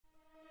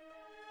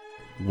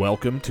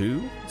Welcome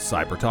to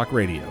Cyber Talk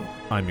Radio.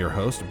 I'm your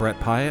host, Brett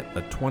Pyatt,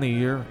 a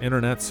 20-year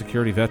internet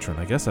security veteran.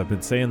 I guess I've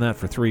been saying that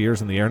for 3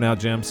 years in the air now,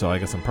 Jim, so I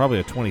guess I'm probably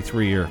a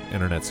 23-year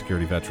internet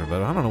security veteran.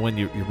 But I don't know when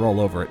you roll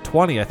over. At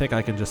 20, I think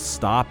I can just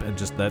stop and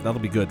that'll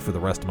be good for the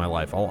rest of my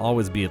life. I'll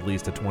always be at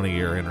least a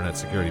 20-year internet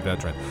security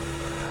veteran.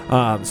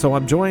 So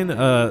I'm joined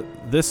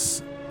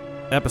this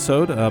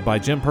episode by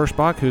Jim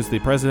Perschbach, who's the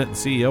president and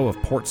CEO of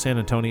Port San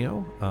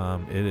Antonio.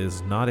 It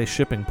is not a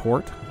shipping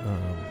port.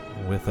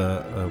 With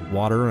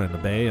water and a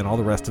bay and all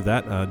the rest of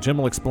that. Jim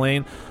will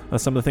explain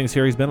some of the things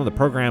here. He's been on the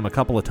program a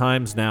couple of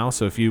times now,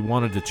 so if you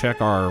wanted to check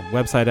our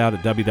website out at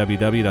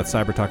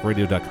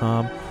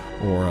www.cybertalkradio.com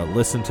or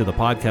listen to the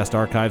podcast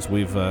archives,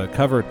 we've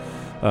covered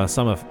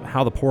some of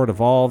how the port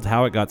evolved,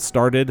 how it got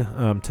started.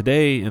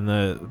 Today in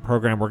the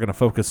program, we're going to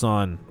focus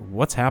on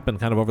what's happened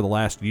kind of over the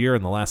last year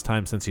and the last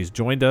time since he's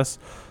joined us.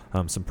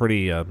 Some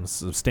pretty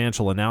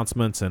substantial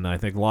announcements, and I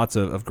think lots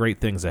of great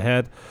things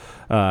ahead.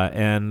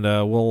 And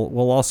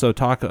we'll also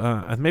talk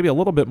maybe a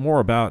little bit more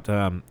about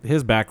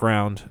his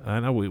background. I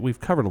know we've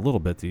covered a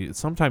little bit.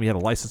 Sometime you had a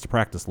license to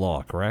practice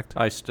law, correct?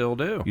 I still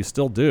do. You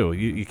still do.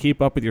 You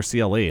keep up with your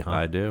CLE, huh?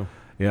 I do.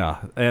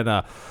 Yeah,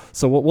 and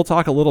so we'll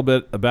talk a little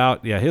bit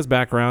about his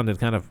background and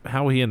kind of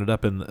how he ended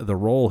up in the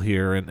role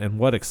here and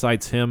what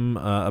excites him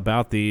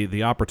about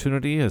the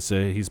opportunity. As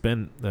he's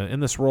been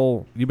in this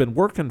role, you've been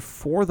working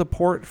for the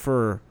port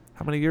for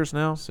how many years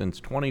now?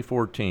 Since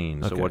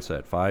 2014. Okay. So what's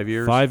that? 5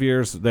 years? 5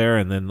 years there,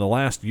 and then the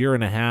last year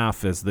and a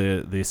half as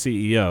the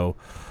CEO.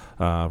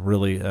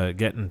 Really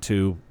getting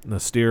to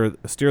steer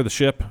the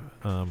ship,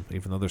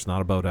 even though there's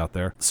not a boat out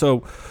there.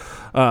 So,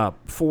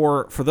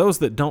 for those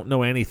that don't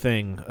know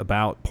anything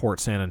about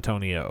Port San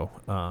Antonio,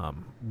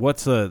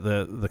 what's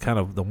the kind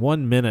of the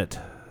 1 minute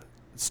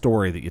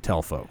story that you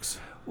tell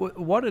folks?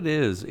 What it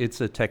is, it's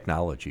a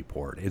technology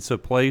port. It's a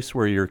place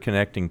where you're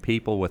connecting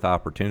people with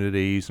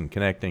opportunities and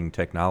connecting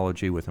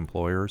technology with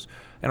employers.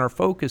 And our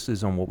focus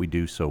is on what we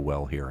do so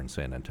well here in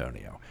San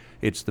Antonio.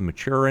 It's the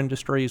mature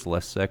industries,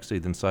 less sexy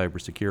than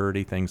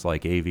cybersecurity, things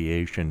like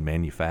aviation,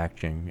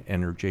 manufacturing,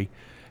 energy.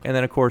 And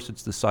then, of course,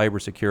 it's the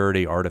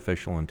cybersecurity,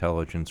 artificial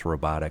intelligence,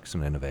 robotics,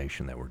 and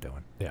innovation that we're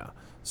doing. Yeah.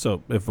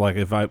 So if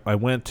I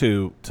went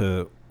to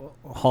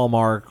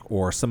Hallmark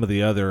or some of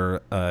the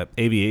other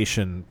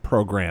aviation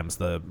programs,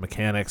 the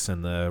mechanics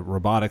and the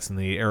robotics and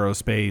the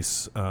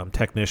aerospace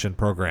technician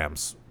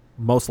programs,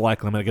 most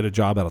likely I'm going to get a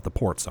job out at the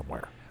port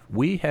somewhere.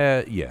 We've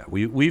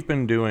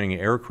been doing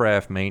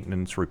aircraft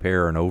maintenance,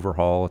 repair, and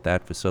overhaul at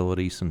that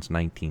facility since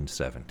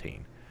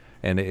 1917.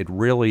 And it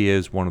really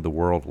is one of the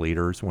world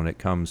leaders when it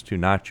comes to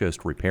not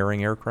just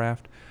repairing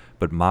aircraft,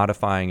 but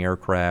modifying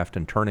aircraft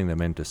and turning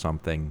them into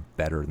something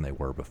better than they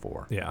were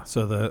before. Yeah,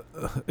 so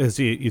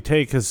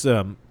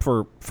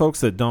for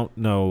folks that don't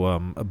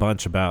know a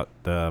bunch about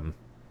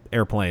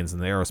airplanes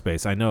and the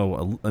aerospace, I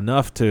know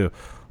enough to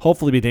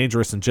hopefully be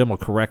dangerous, and Jim will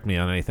correct me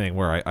on anything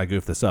where I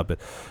goof this up. But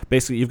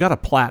basically, you've got a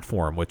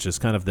platform, which is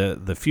kind of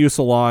the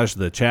fuselage,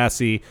 the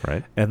chassis,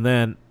 right? And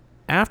then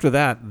after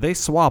that, they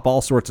swap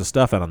all sorts of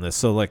stuff out on this.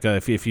 So like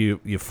if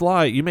you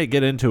fly, you may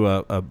get into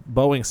a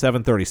Boeing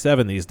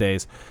 737 these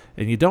days,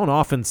 and you don't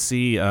often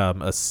see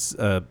a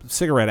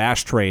cigarette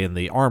ashtray in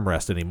the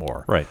armrest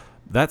anymore. Right.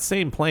 That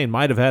same plane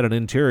might have had an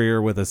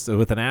interior with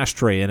an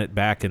ashtray in it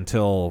back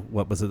until,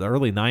 what was it, the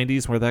early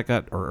 90s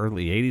or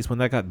early 80s when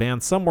that got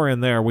banned. Somewhere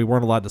in there, we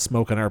weren't allowed to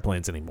smoke on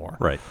airplanes anymore.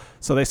 Right.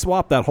 So they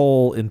swapped that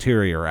whole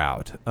interior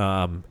out,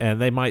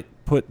 and they might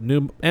put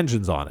new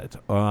engines on it.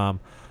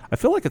 I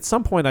feel like at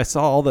some point I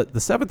saw all the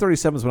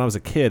 737s when I was a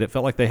kid. It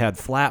felt like they had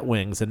flat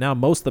wings, and now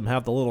most of them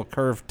have the little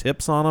curved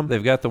tips on them.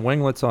 They've got the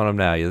winglets on them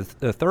now.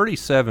 The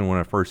 37,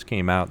 when it first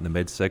came out in the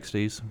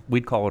mid-'60s,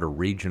 we'd call it a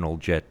regional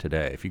jet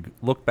today. If you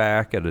look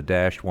back at a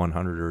Dash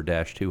 100 or a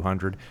Dash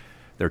 200,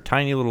 they're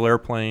tiny little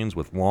airplanes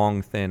with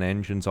long, thin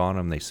engines on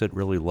them. They sit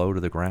really low to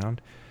the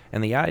ground.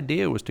 And the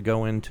idea was to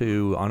go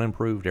into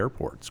unimproved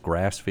airports,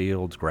 grass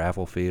fields,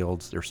 gravel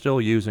fields. They're still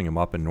using them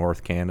up in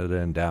North Canada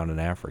and down in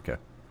Africa.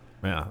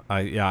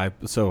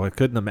 So I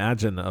couldn't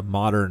imagine a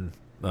modern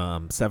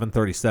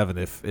 737.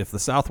 If the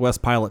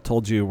Southwest pilot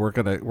told you we're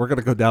gonna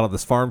go down on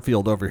this farm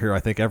field over here, I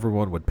think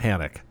everyone would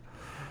panic.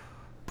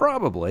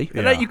 Probably.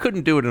 Yeah. And you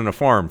couldn't do it in a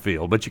farm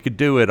field, but you could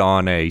do it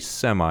on a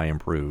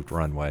semi-improved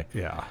runway.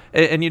 Yeah.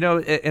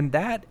 And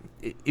that,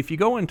 if you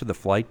go into the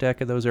flight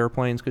deck of those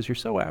airplanes, because you're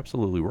so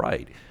absolutely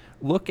right,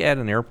 look at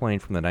an airplane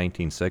from the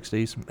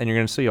 1960s, and you're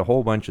going to see a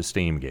whole bunch of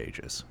steam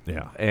gauges.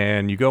 Yeah.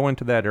 And you go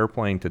into that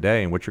airplane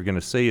today, and what you're going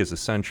to see is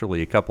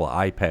essentially a couple of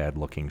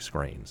iPad-looking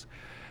screens.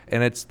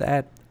 And it's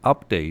that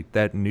update,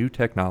 that new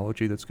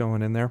technology that's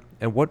going in there,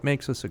 and what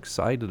makes us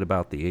excited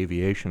about the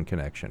aviation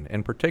connection,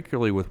 and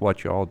particularly with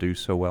what you all do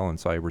so well in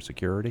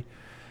cybersecurity,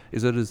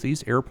 is that as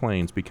these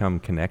airplanes become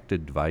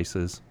connected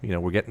devices,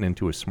 we're getting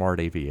into a smart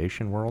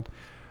aviation world,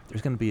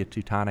 there's going to be a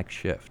tectonic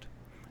shift.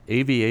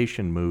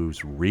 Aviation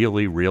moves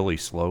really, really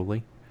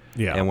slowly.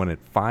 Yeah. And when it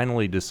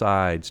finally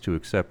decides to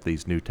accept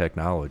these new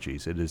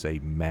technologies, it is a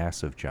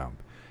massive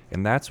jump.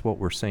 And that's what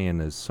we're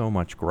seeing is so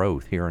much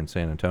growth here in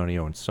San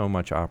Antonio and so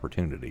much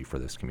opportunity for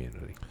this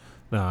community.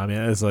 No, I mean,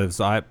 as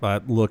I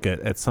look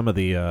at some of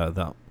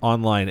the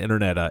online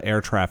internet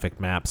air traffic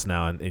maps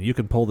now, and you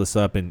can pull this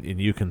up and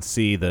you can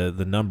see the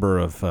number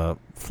of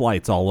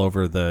flights all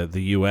over the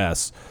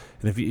U.S.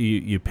 And if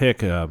you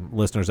pick,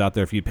 listeners out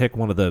there, if you pick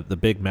one of the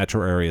big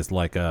metro areas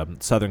like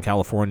Southern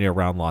California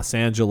around Los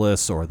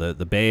Angeles, or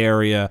the Bay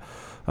Area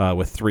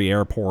with 3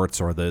 airports,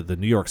 or the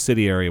New York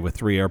City area with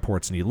 3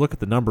 airports, and you look at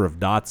the number of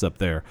dots up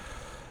there,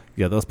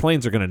 yeah, those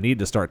planes are going to need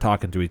to start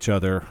talking to each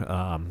other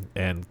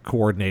and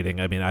coordinating.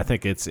 I mean, I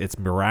think it's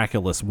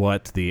miraculous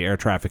what the air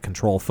traffic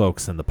control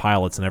folks and the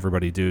pilots and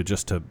everybody do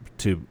just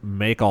to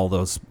make all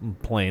those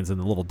planes and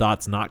the little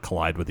dots not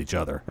collide with each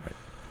other. Right.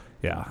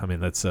 Yeah, I mean,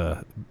 that's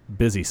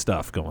busy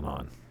stuff going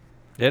on.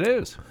 It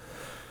is.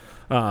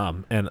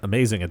 And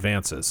amazing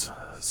advances.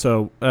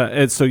 So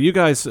you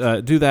guys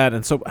do that.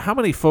 And so how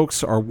many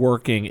folks are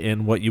working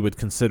in what you would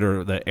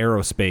consider the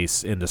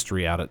aerospace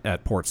industry out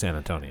at Port San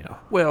Antonio?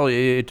 Well,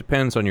 it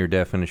depends on your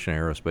definition of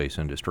aerospace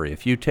industry.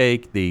 If you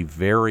take the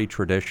very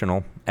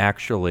traditional,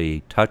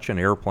 actually touch an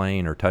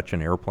airplane or touch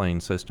an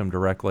airplane system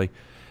directly,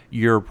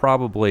 you're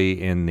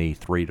probably in the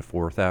 3,000 to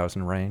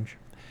 4,000 range.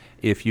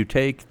 If you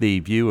take the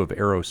view of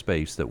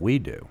aerospace that we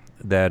do,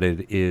 that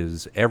it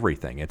is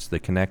everything. It's the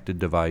connected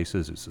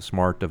devices, it's the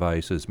smart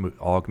devices,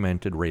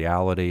 augmented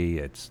reality,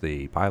 it's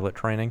the pilot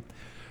training.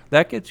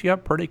 That gets you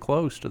up pretty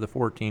close to the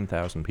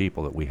 14,000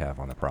 people that we have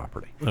on the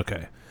property.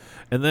 Okay.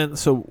 And then,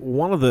 so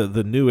one of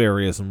the new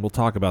areas, and we'll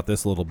talk about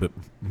this a little bit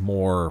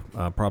more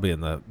probably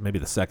in maybe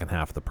the second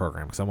half of the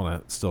program, because I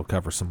want to still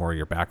cover some more of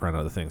your background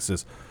and other things,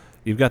 is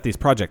you've got these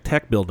Project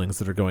Tech buildings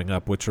that are going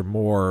up, which are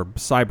more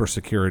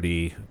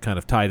cybersecurity kind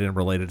of tied in,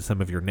 related to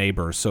some of your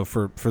neighbors. So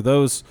for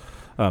those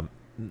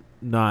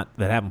not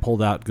that haven't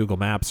pulled out Google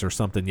Maps or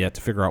something yet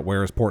to figure out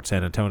where is Port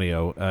San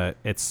Antonio,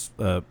 it's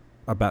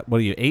about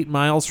 8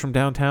 miles from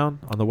downtown,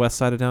 on the west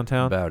side of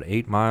downtown? About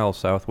 8 miles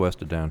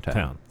southwest of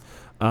downtown.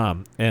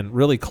 And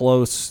really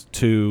close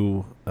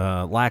to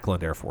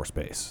Lackland Air Force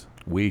Base.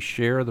 We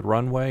share the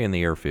runway and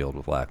the airfield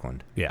with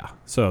Lackland. Yeah,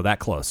 so that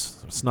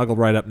close, snuggled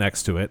right up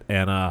next to it.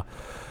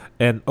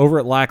 And over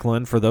at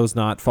Lackland, for those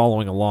not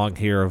following along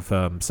here, of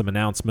some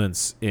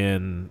announcements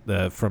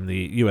from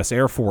the U.S.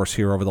 Air Force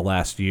here over the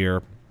last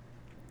year,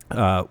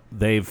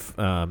 they've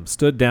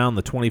stood down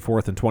the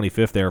 24th and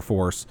 25th Air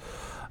Force,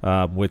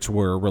 which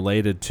were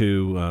related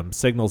to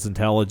signals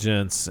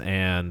intelligence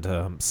and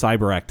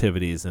cyber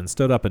activities, and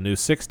stood up a new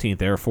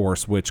 16th Air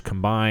Force, which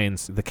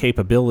combines the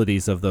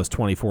capabilities of those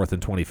 24th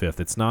and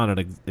 25th. It's not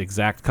an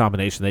exact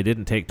combination. They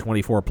didn't take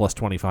 24 plus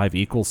 25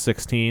 equals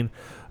 16,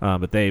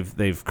 but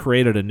they've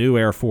created a new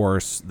Air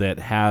Force that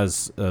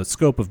has a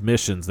scope of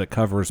missions that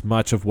covers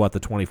much of what the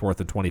 24th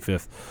and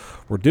 25th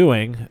were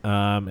doing,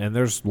 and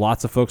there's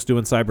lots of folks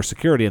doing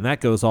cybersecurity, and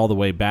that goes all the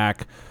way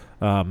back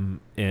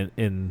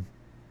in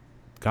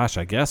gosh,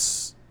 I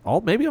guess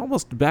maybe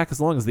almost back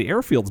as long as the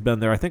airfield's been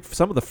there. I think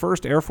some of the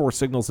first Air Force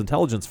signals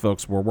intelligence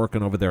folks were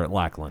working over there at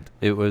Lackland.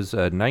 It was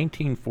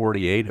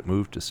 1948. It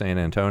moved to San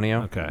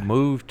Antonio. Okay.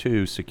 Moved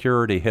to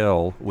Security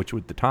Hill, which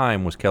at the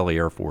time was Kelly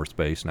Air Force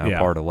Base, now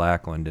part of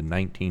Lackland, in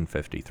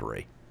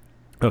 1953.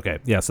 Okay,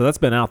 yeah, so that's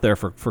been out there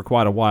for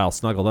quite a while,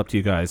 snuggled up to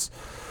you guys.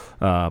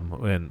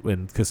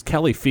 Because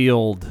Kelly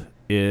Field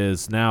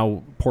is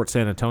now Port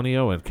San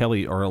Antonio, and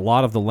a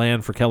lot of the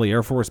land for Kelly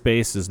Air Force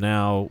Base is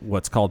now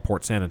what's called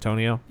Port San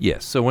Antonio?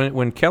 Yes. So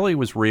when Kelly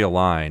was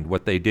realigned,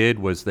 what they did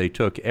was they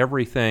took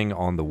everything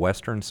on the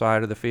western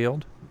side of the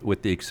field,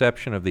 with the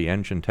exception of the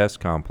engine test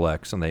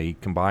complex, and they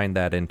combined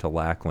that into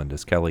Lackland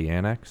as Kelly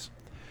Annex.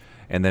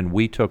 And then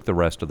we took the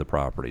rest of the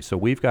property. So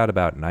we've got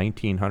about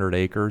 1,900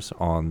 acres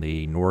on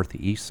the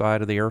northeast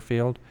side of the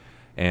airfield,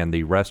 and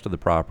the rest of the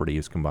property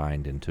is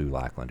combined into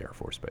Lackland Air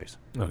Force Base.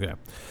 Okay.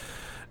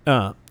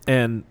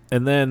 And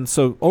then,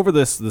 so over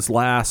this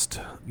last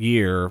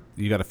year,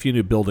 you got a few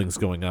new buildings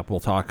going up. We'll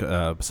talk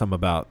some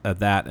about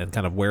that and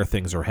kind of where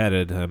things are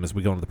headed as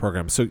we go into the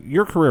program. So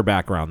your career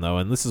background, though,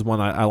 and this is one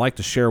I like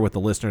to share with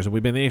the listeners, and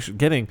we've been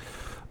getting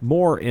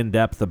more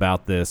in-depth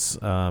about this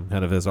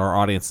kind of as our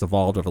audience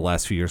evolved over the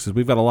last few years, because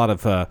we've got a lot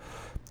of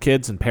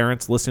kids and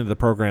parents listening to the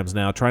programs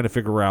now trying to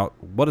figure out,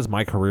 what is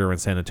my career in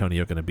San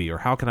Antonio going to be, or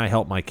how can I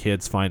help my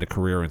kids find a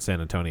career in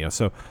San Antonio?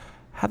 So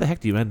how the heck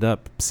do you end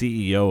up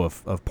CEO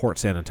of Port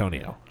San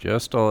Antonio?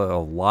 Just a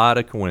lot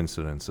of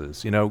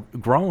coincidences. You know,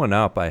 growing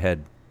up, I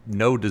had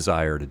no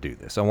desire to do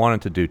this. I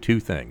wanted to do two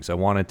things. I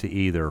wanted to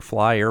either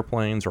fly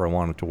airplanes or I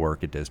wanted to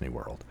work at Disney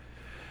World.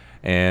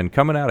 And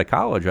coming out of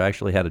college, I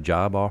actually had a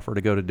job offer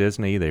to go to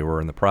Disney. They were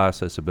in the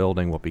process of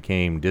building what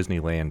became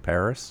Disneyland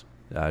Paris,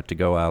 to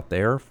go out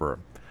there. For a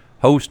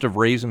host of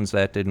reasons,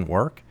 that didn't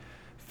work.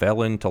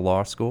 Fell into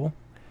law school.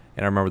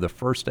 And I remember the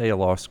first day of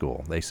law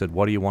school, they said,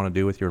 "What do you want to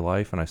do with your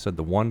life?" And I said,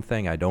 "The one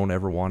thing I don't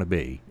ever want to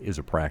be is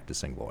a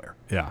practicing lawyer."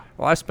 Yeah.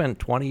 Well, I spent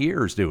 20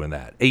 years doing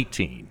that,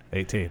 18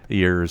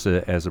 years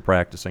as a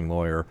practicing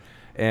lawyer.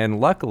 And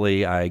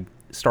luckily, I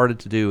started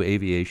to do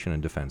aviation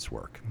and defense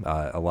work,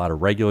 a lot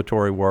of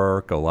regulatory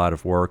work, a lot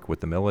of work with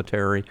the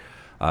military.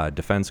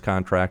 defense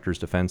contractors,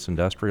 defense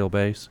industrial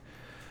base.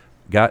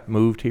 Got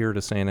moved here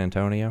to San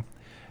Antonio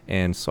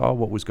and saw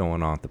what was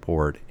going on at the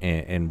port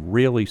and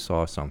really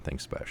saw something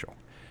special.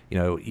 You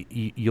know,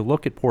 you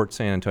look at Port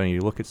San Antonio,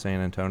 you look at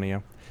San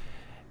Antonio,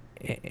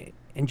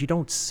 and you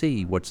don't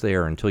see what's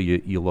there until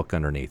you look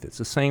underneath. It's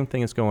the same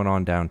thing that's going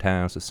on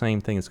downtown. It's the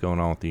same thing that's going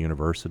on with the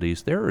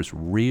universities. There is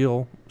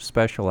real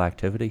special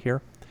activity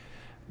here,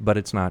 but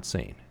it's not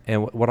seen.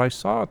 And what I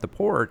saw at the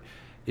port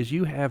is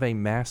you have a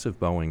massive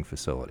Boeing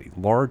facility,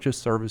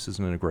 largest services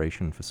and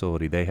integration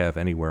facility they have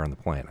anywhere on the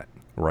planet,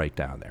 right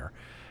down there.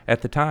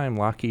 At the time,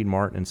 Lockheed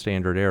Martin and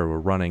Standard Air were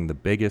running the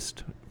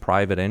biggest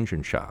private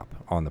engine shop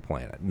on the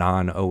planet,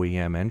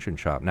 non-OEM engine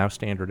shop. Now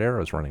Standard Air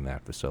is running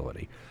that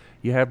facility.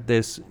 You have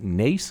this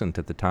nascent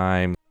at the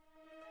time.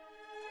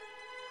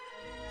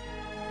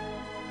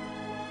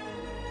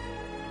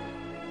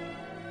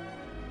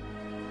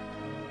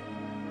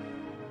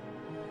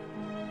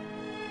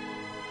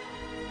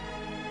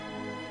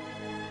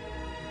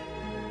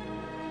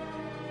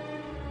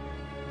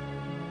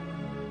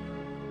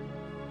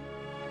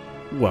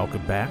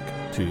 Welcome back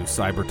to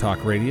Cyber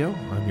Talk Radio.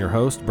 I'm your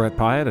host, Brett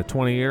Pyatt, a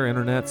 20-year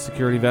internet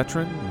security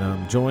veteran, and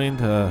I'm joined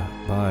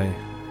by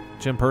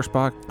Jim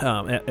Perschbach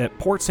at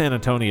Port San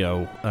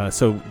Antonio.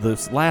 So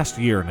this last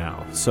year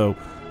now,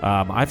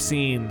 I've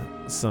seen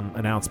some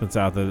announcements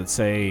out there that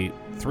say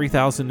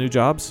 3,000 new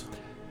jobs.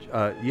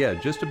 Yeah,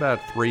 just about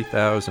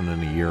 3,000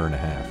 in a year and a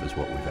half is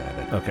what we've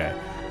added. Okay,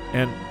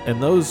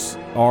 and those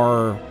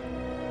are.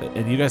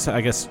 And you guys,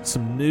 I guess,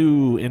 some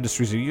new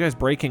industries. Are you guys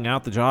breaking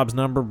out the jobs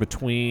number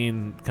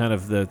between kind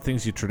of the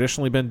things you've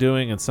traditionally been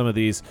doing and some of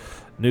these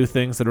new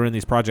things that are in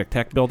these Project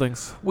Tech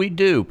buildings? We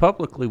do.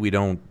 Publicly, we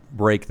don't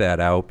break that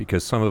out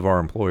because some of our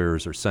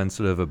employers are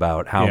sensitive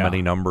about how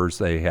many numbers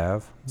they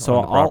have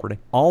on the property.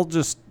 I'll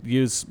just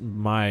use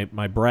my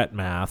Brett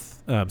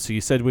math. So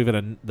you said we've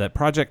got that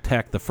Project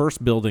Tech, the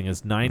first building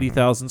is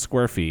 90,000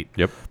 square feet.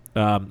 Yep.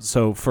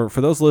 So for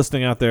those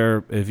listening out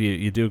there, if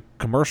you do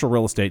commercial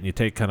real estate and you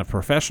take kind of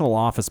professional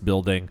office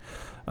building,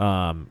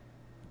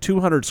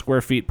 200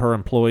 square feet per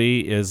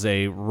employee is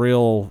a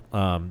real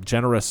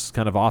generous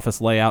kind of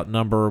office layout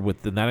number,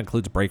 and that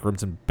includes break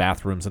rooms and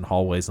bathrooms and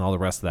hallways and all the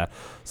rest of that.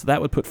 So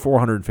that would put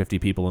 450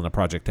 people in a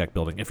Project Tech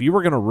building. If you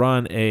were going to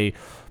run a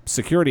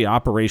security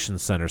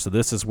operations center, so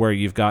this is where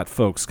you've got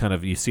folks kind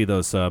of, you see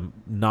those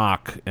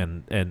knock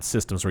and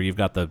systems where you've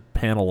got the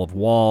panel of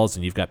walls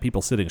and you've got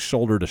people sitting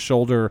shoulder to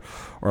shoulder,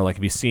 or like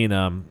if you've seen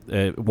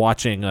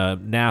watching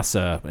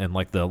NASA and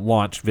like the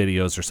launch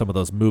videos or some of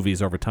those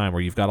movies over time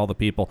where you've got all the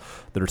people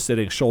that are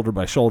sitting shoulder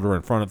by shoulder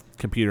in front of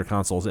computer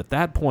consoles. At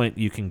that point,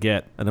 you can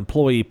get an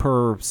employee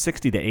per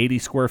 60 to 80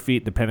 square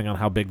feet, depending on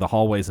how big the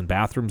hallways and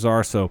bathrooms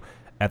are. So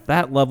at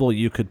that level,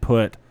 you could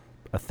put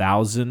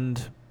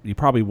 1,000. You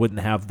probably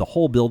wouldn't have the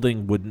whole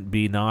building, wouldn't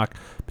be knock,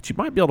 but you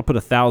might be able to put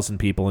 1,000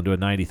 people into a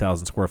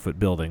 90,000 square foot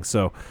building.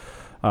 So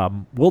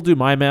we'll do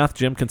my math.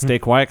 Jim can stay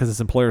quiet because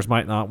his employers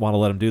might not want to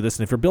let him do this.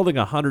 And if you're building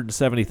a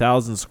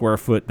 170,000 square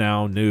foot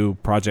now new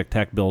Project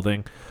Tech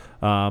building,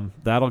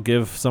 that'll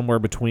give somewhere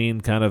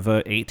between kind of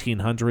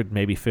 1,800,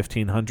 maybe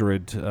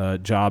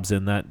 1,500 jobs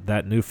in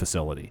that new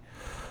facility.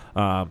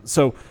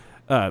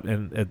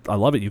 And I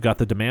love it. You've got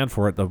the demand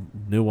for it. The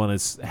new one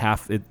is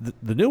half.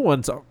 The new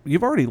ones,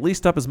 you've already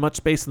leased up as much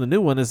space in the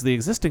new one as the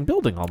existing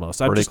building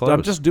almost.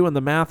 I'm just doing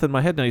the math in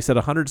my head now. You said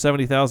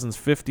 170,000 is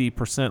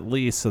 50%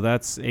 lease, so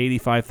that's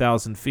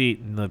 85,000 feet,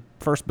 and the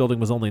first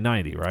building was only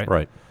 90, right?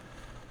 Right.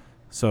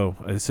 So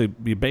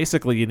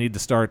you need to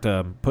start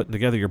putting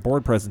together your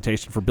board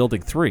presentation for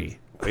building 3.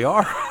 We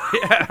are.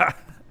 Yeah.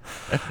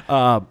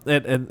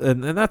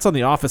 And that's on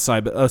the office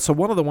side. But, so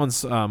one of the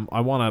ones I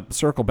want to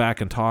circle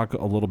back and talk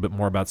a little bit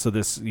more about. So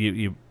the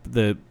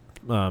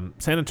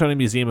San Antonio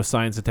Museum of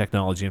Science and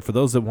Technology, and for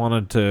those that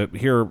wanted to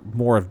hear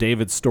more of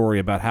David's story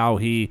about how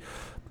he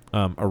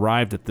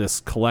arrived at this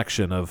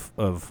collection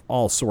of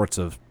all sorts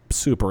of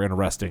super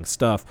interesting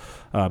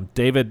stuff.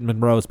 David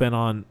Monroe's been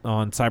on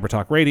Cyber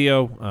Talk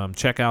Radio.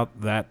 Check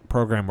out that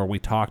program where we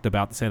talked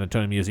about the San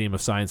Antonio Museum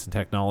of Science and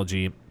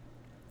Technology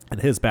and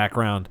his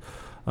background.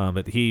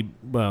 But he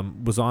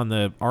was on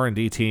the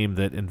R&D team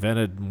that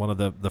invented one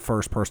of the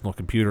first personal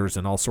computers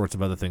and all sorts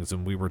of other things.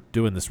 And we were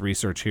doing this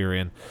research here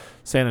in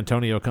San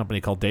Antonio, a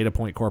company called Data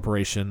Point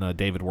Corporation.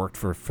 David worked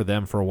for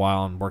them for a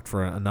while and worked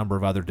for a number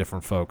of other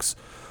different folks.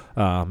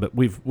 But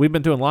we've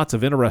been doing lots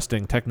of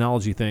interesting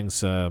technology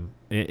things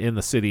in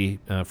the city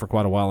for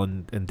quite a while.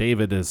 And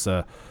David is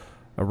a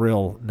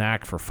real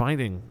knack for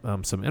finding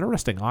some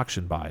interesting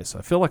auction buys.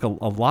 I feel like a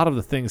lot of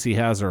the things he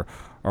has are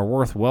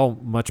worth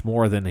much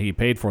more than he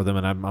paid for them,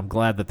 and I'm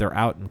glad that they're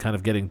out and kind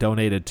of getting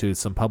donated to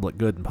some public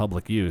good and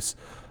public use,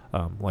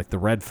 like the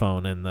Red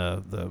Phone and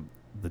the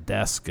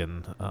desk,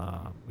 and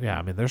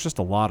there's just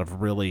a lot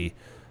of really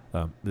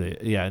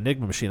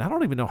Enigma machine. I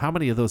don't even know how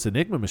many of those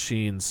Enigma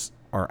machines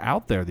are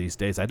out there these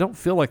days. I don't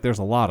feel like there's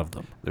a lot of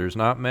them. There's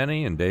not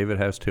many, and David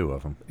has 2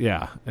 of them.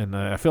 Yeah, and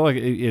I feel like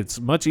it's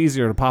much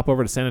easier to pop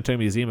over to San Antonio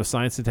Museum of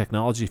Science and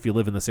Technology if you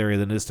live in this area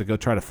than it is to go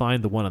try to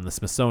find the one in the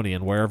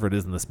Smithsonian, wherever it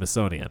is in the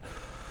Smithsonian.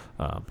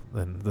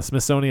 And the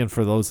Smithsonian,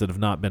 for those that have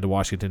not been to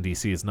Washington,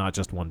 D.C., is not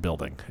just one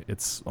building.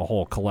 It's a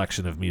whole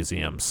collection of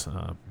museums.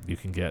 You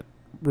can get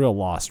real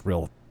lost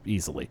real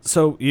easily.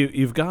 So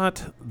you've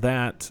got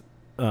that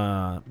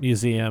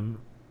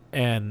museum,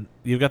 and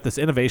you've got this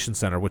innovation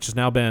center, which has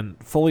now been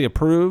fully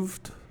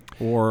approved.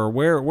 Or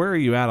where are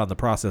you at on the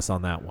process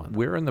on that one?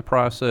 We're in the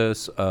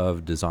process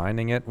of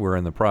designing it. We're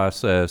in the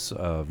process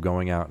of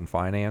going out and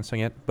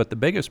financing it. But the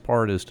biggest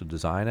part is to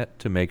design it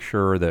to make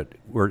sure that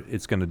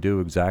it's going to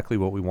do exactly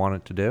what we want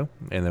it to do.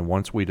 And then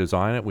once we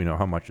design it, we know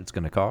how much it's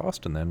going to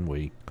cost, and then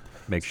we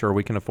make sure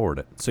we can afford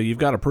it. So you've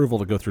got approval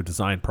to go through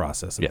design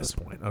process at Yes.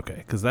 this point. Okay,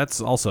 because that's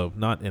also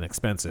not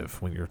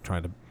inexpensive when you're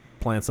trying to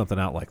plan something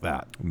out like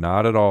that.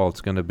 Not at all.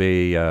 It's going to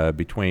be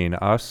between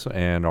us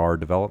and our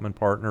development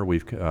partner.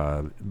 We've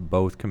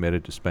both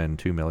committed to spend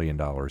 $2 million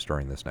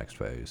during this next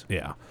phase.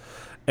 Yeah.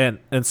 And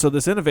so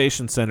this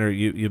innovation center,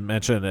 you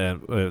mentioned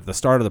at the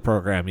start of the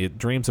program,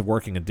 dreams of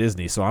working in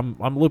Disney. So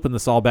I'm looping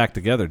this all back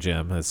together,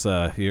 Jim. As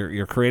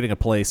you're creating a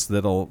place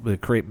that'll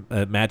create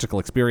magical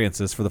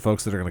experiences for the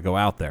folks that are going to go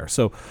out there.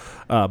 So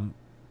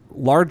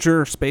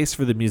larger space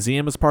for the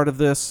museum is part of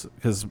this,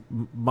 because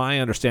my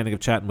understanding of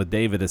chatting with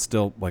David is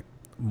still like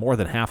more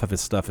than half of his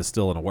stuff is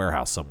still in a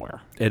warehouse somewhere.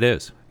 It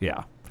is.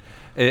 Yeah.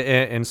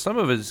 And some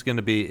of it is going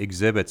to be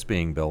exhibits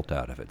being built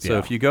out of it. So Yeah.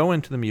 if you go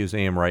into the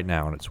museum right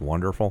now, and it's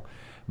wonderful,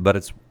 but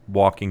it's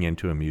walking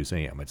into a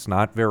museum. It's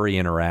not very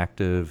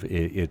interactive.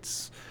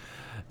 It's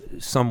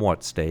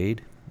somewhat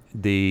staid.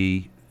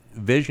 The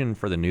vision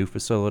for the new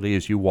facility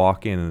is you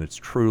walk in and it's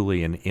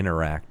truly an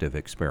interactive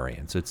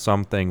experience. It's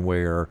something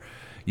where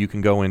you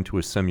can go into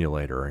a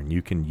simulator and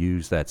you can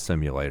use that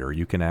simulator.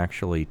 You can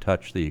actually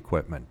touch the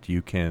equipment.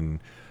 You can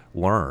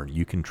learn.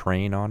 You can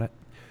train on it.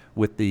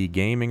 With the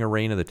gaming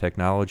arena, the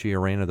technology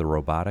arena, the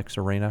robotics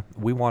arena,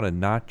 we want to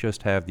not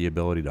just have the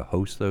ability to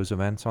host those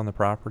events on the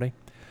property,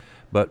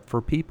 but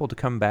for people to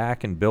come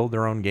back and build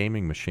their own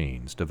gaming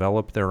machines,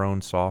 develop their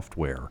own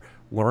software,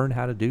 learn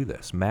how to do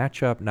this,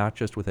 match up not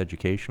just with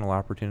educational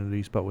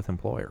opportunities, but with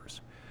employers.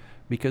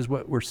 Because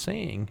what we're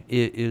seeing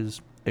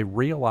is a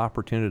real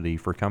opportunity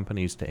for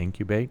companies to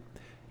incubate.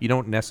 You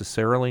don't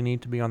necessarily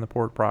need to be on the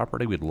port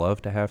property. We'd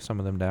love to have some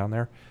of them down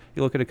there.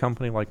 You look at a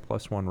company like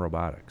Plus One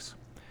Robotics.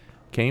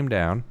 Came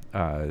down,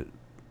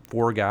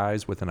 4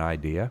 guys with an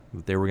idea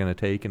that they were going to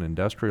take an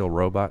industrial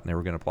robot and they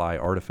were going to apply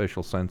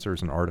artificial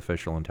sensors and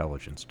artificial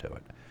intelligence to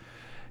it.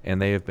 And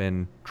they have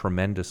been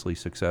tremendously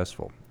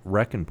successful.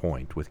 Reckon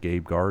Point with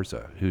Gabe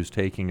Garza, who's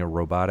taking a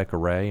robotic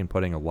array and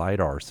putting a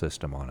LiDAR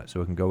system on it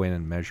so it can go in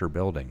and measure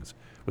buildings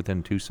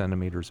within 2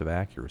 centimeters of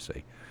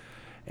accuracy.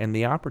 And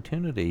the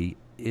opportunity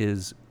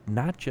is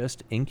not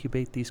just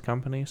incubate these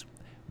companies,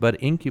 but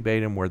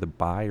incubate them where the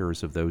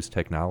buyers of those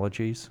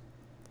technologies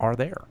are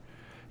there.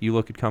 You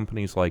look at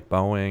companies like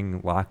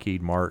Boeing,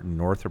 Lockheed Martin,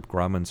 Northrop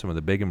Grumman, some of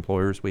the big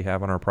employers we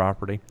have on our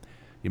property.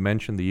 You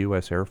mentioned the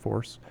U.S. Air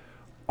Force.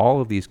 All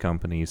of these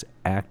companies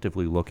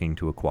actively looking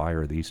to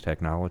acquire these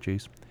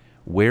technologies.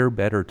 Where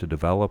better to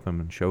develop them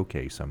and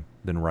showcase them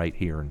than right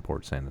here in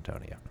Port San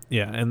Antonio?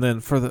 Yeah, and then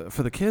for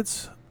the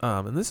kids,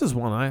 and this is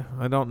one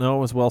I don't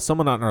know as well.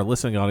 Someone on our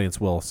listening audience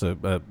will,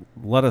 so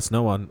let us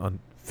know on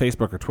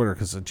Facebook or Twitter,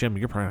 because Jim,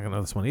 you're probably not going to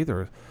know this one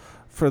either.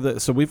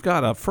 So we've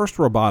got First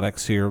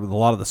Robotics here. A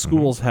lot of the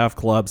schools have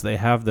clubs. They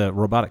have the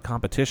robotic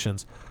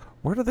competitions.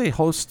 Where do they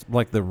host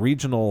like the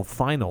regional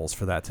finals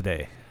for that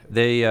today?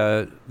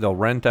 They'll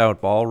rent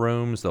out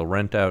ballrooms. They'll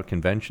rent out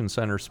convention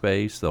center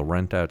space. They'll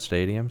rent out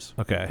stadiums.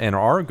 Okay. And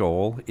our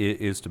goal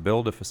is to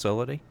build a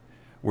facility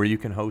where you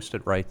can host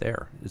it right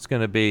there. It's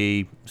going to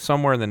be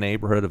somewhere in the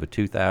neighborhood of a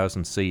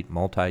 2,000-seat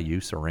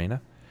multi-use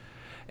arena,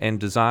 and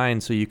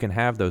designed so you can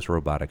have those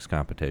robotics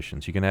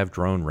competitions. You can have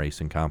drone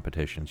racing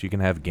competitions. You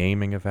can have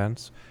gaming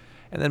events.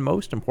 And then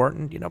most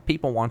important,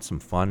 people want some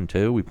fun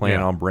too. We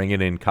plan on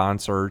bringing in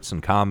concerts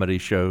and comedy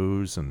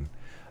shows and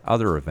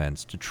other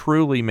events to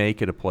truly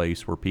make it a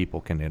place where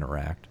people can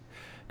interact.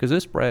 Because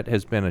this, Brett,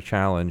 has been a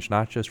challenge,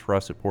 not just for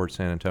us at Port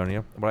San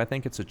Antonio, but I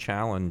think it's a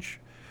challenge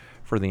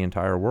for the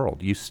entire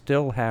world. You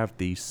still have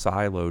these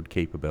siloed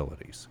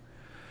capabilities.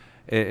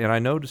 And I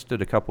noticed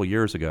it a couple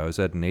years ago. I was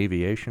at an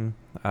aviation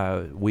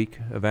week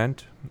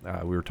event.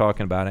 We were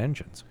talking about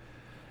engines.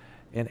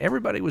 And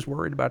everybody was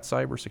worried about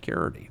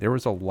cybersecurity. There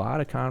was a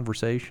lot of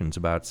conversations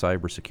about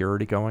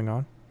cybersecurity going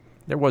on.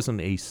 There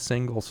wasn't a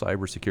single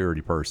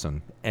cybersecurity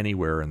person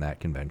anywhere in that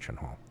convention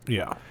hall.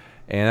 Yeah.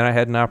 And I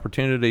had an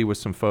opportunity with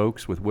some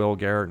folks, with Will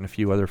Garrett and a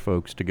few other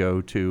folks, to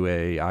go to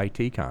a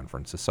IT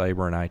conference, a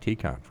cyber and IT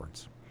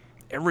conference.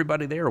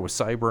 Everybody there was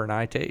cyber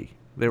and IT.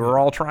 They were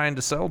all trying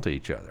to sell to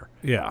each other.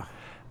 Yeah.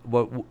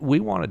 What we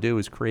want to do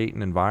is create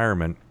an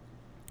environment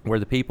where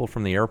the people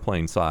from the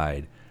airplane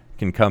side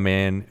can come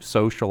in,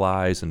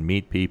 socialize, and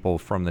meet people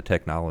from the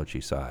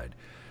technology side.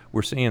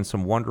 We're seeing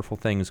some wonderful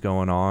things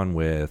going on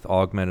with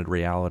augmented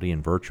reality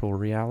and virtual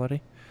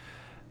reality.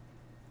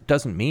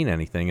 Doesn't mean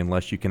anything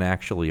unless you can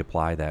actually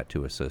apply that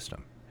to a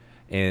system.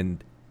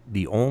 And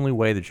the only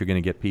way that you're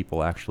going to get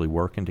people actually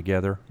working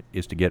together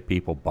is to get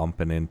people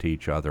bumping into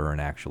each other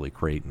and actually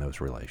creating those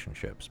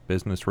relationships,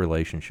 business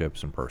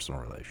relationships and personal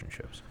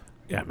relationships.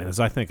 Yeah, I mean, as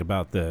I think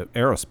about the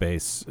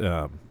aerospace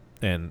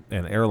and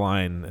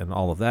airline and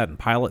all of that and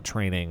pilot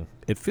training,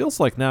 it feels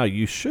like now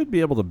you should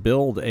be able to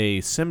build a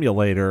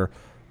simulator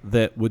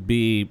that would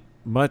be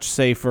much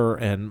safer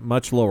and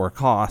much lower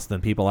cost than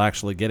people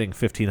actually getting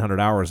 1,500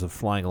 hours of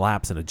flying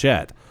laps in a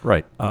jet.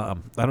 Right. I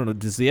don't know.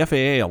 Does the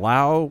FAA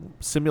allow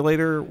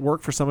simulator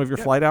work for some of your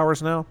flight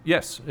hours now?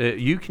 Yes.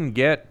 You can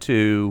get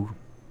to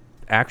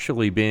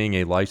actually being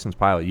a licensed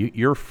pilot.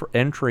 Your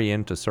entry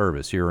into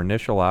service, your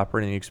initial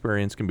operating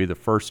experience can be the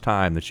first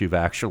time that you've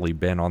actually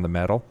been on the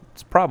metal.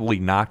 It's probably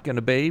not going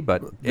to be,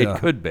 but it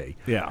could be.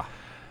 Yeah.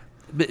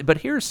 But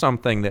here's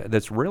something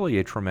that's really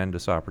a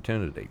tremendous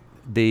opportunity.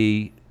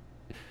 The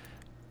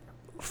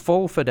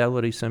full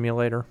fidelity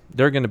simulator,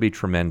 they're going to be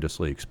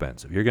tremendously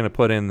expensive. You're going to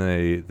put in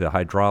the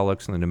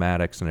hydraulics and the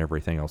pneumatics and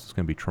everything else. It's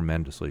going to be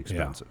tremendously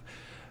expensive. Yeah.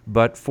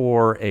 But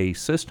for a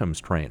systems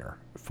trainer,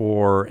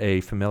 for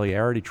a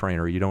familiarity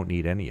trainer, you don't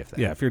need any of that.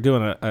 Yeah, if you're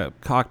doing a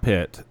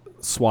cockpit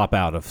swap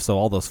out of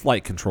all those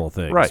flight control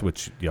things, right,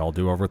 which y'all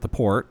do over at the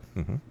port.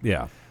 Mm-hmm.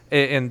 Yeah.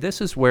 And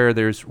this is where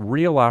there's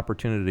real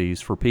opportunities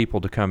for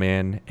people to come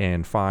in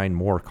and find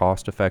more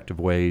cost-effective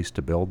ways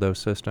to build those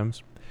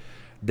systems.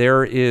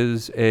 There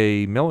is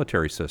a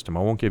military system.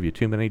 I won't give you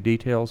too many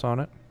details on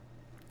it,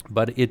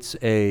 but it's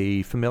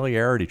a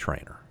familiarity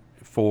trainer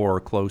for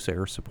close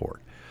air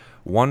support.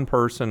 One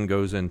person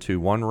goes into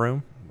one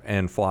room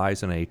and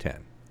flies an A-10.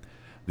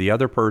 The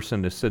other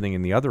person is sitting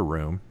in the other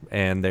room,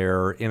 and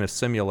they're in a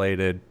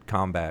simulated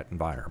combat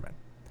environment.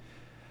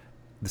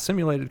 The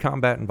simulated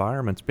combat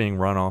environment's being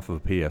run off of a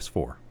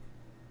PS4.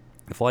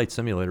 The flight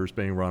simulator is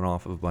being run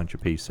off of a bunch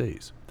of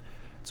PCs.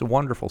 It's a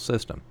wonderful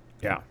system.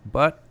 Yeah.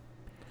 But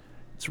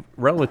it's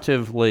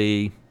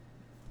relatively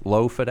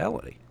low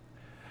fidelity.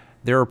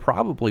 There are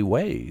probably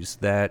ways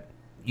that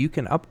you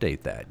can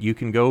update that. You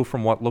can go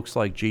from what looks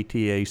like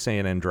GTA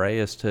San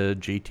Andreas to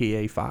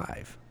GTA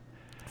 5.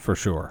 For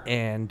sure.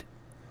 And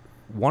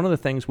one of the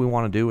things we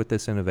want to do with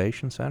this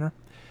innovation center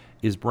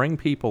is bring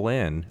people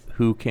in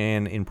who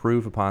can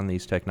improve upon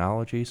these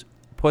technologies,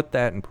 put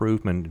that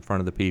improvement in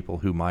front of the people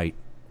who might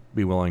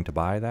be willing to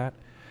buy that,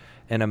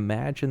 and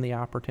imagine the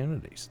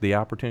opportunities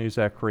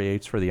that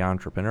creates for the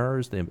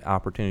entrepreneurs, the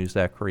opportunities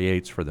that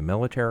creates for the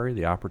military,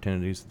 the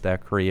opportunities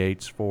that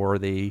creates for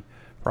the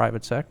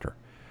private sector.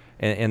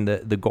 And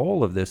the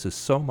goal of this is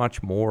so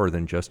much more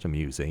than just a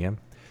museum.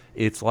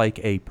 It's like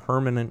a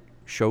permanent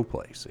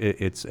showplace.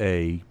 It's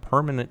a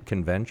permanent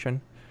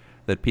convention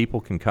that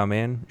people can come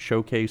in,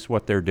 showcase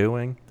what they're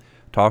doing,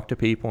 talk to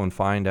people and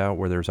find out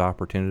where there's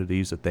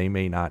opportunities that they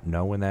may not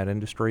know in that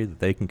industry, that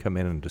they can come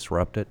in and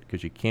disrupt it,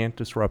 because you can't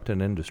disrupt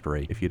an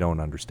industry if you don't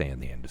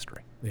understand the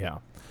industry. Yeah.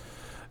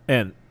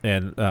 And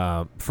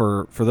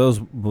for those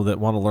that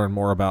want to learn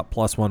more about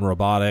Plus One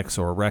Robotics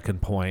or Reckon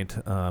Point,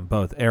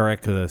 both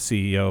Eric, the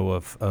CEO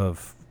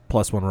of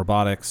Plus One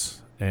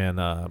Robotics,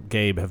 and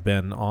Gabe have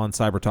been on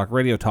Cyber Talk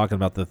Radio talking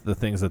about the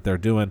things that they're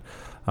doing.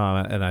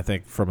 And I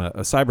think from a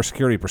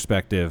cybersecurity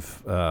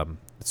perspective,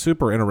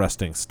 super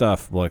interesting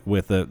stuff, like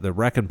with the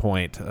Reckon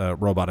Point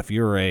robot. If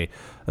you're a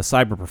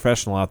cyber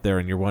professional out there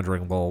and you're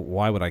wondering, well,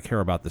 why would I care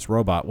about this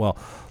robot? Well,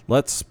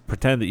 let's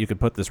pretend that you could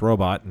put this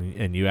robot,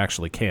 and you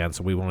actually can,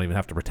 so we won't even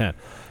have to pretend.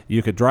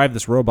 You could drive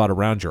this robot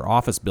around your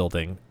office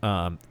building,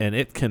 and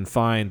it can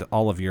find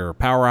all of your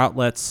power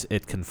outlets.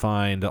 It can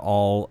find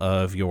all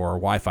of your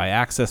Wi-Fi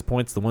access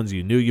points, the ones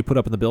you knew you put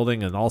up in the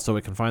building, and also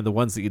it can find the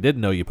ones that you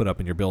didn't know you put up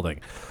in your building.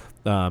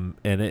 And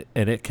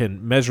it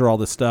can measure all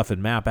this stuff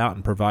and map out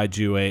and provide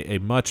you a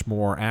much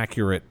more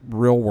accurate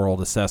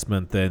real-world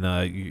assessment than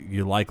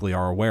you likely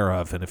are aware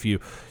of. And if you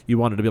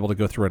wanted to be able to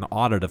go through and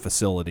audit a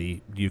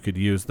facility, you could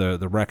use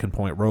the Reckon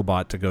Point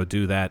robot to go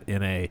do that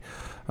in a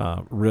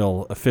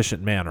real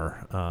efficient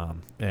manner.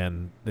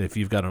 And if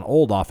you've got an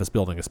old office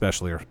building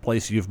especially, or a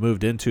place you've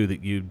moved into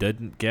that you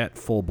didn't get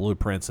full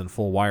blueprints and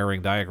full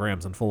wiring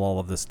diagrams and full all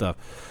of this stuff,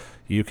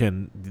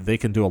 they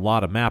can do a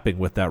lot of mapping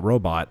with that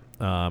robot.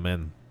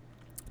 And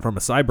from a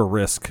cyber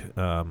risk,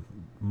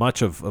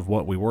 much of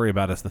what we worry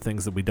about is the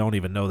things that we don't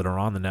even know that are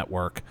on the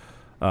network,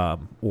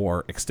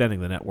 or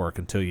extending the network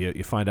until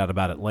you find out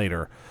about it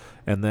later.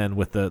 And then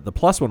with the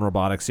Plus One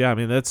Robotics, yeah, I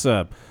mean, it's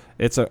a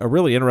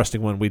really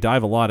interesting one. We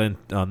dive a lot in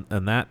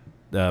that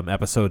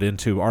episode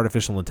into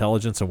artificial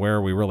intelligence and where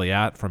are we really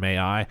at from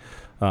AI.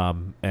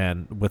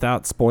 And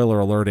without spoiler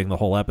alerting the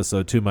whole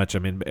episode too much, I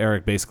mean,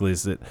 Eric basically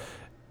is that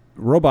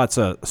robots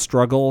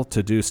struggle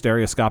to do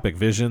stereoscopic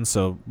vision.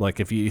 So, like,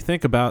 if you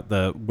think about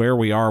where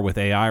we are with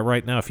AI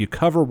right now, if you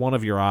cover one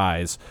of your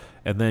eyes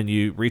and then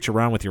you reach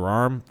around with your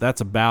arm, that's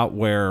about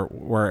where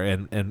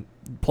and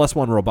Plus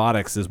One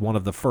Robotics is one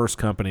of the first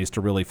companies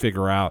to really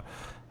figure out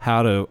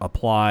how to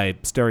apply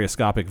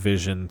stereoscopic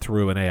vision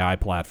through an AI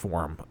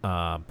platform,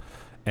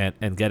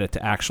 and get it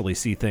to actually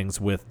see things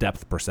with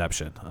depth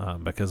perception.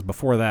 Because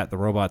before that, the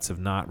robots have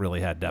not really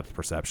had depth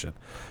perception.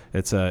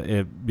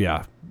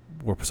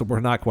 we're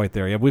not quite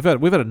there yet. We've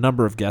had a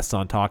number of guests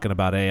on talking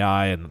about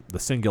AI and the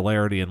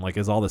singularity and like,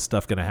 is all this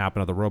stuff going to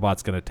happen? Are the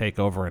robots going to take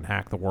over and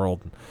hack the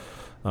world?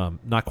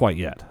 Not quite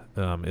yet,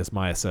 is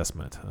my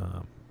assessment.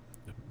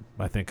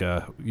 I think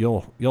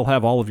you'll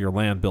have all of your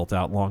land built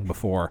out long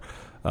before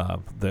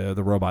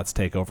the robots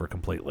take over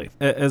completely.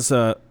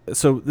 So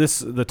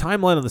the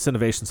timeline of this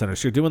innovation center.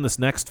 So you're doing this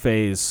next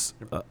phase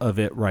of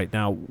it right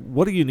now.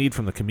 What do you need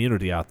from the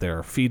community out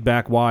there,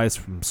 feedback wise,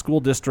 from school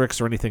districts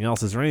or anything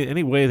else? Is there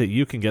any way that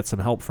you can get some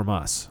help from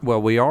us?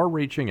 Well, we are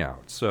reaching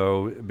out.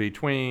 So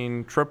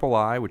between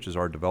III, which is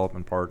our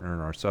development partner,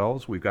 and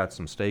ourselves, we've got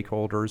some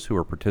stakeholders who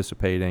are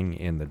participating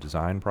in the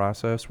design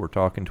process. We're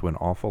talking to an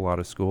awful lot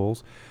of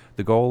schools.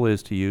 The goal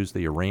is to use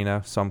the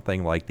arena,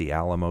 something like the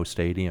Alamo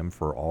Stadium,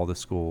 for all the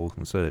schools,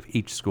 instead of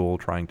each school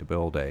trying to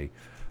build a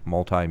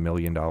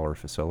multi-million-dollar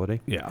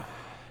facility. Yeah.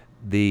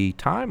 The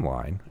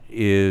timeline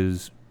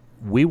is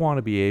we want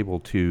to be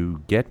able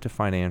to get to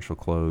financial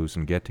close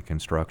and get to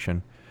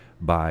construction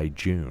by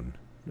June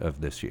of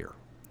this year,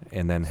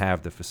 and then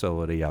have the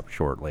facility up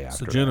shortly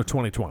after. So June of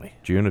 2020.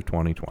 June of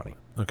 2020.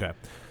 Okay.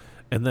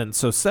 And then,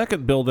 so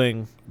second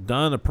building,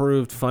 done,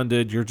 approved,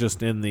 funded, you're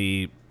just in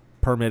the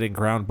permitting,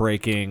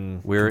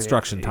 groundbreaking,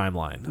 construction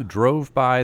timeline. Drove by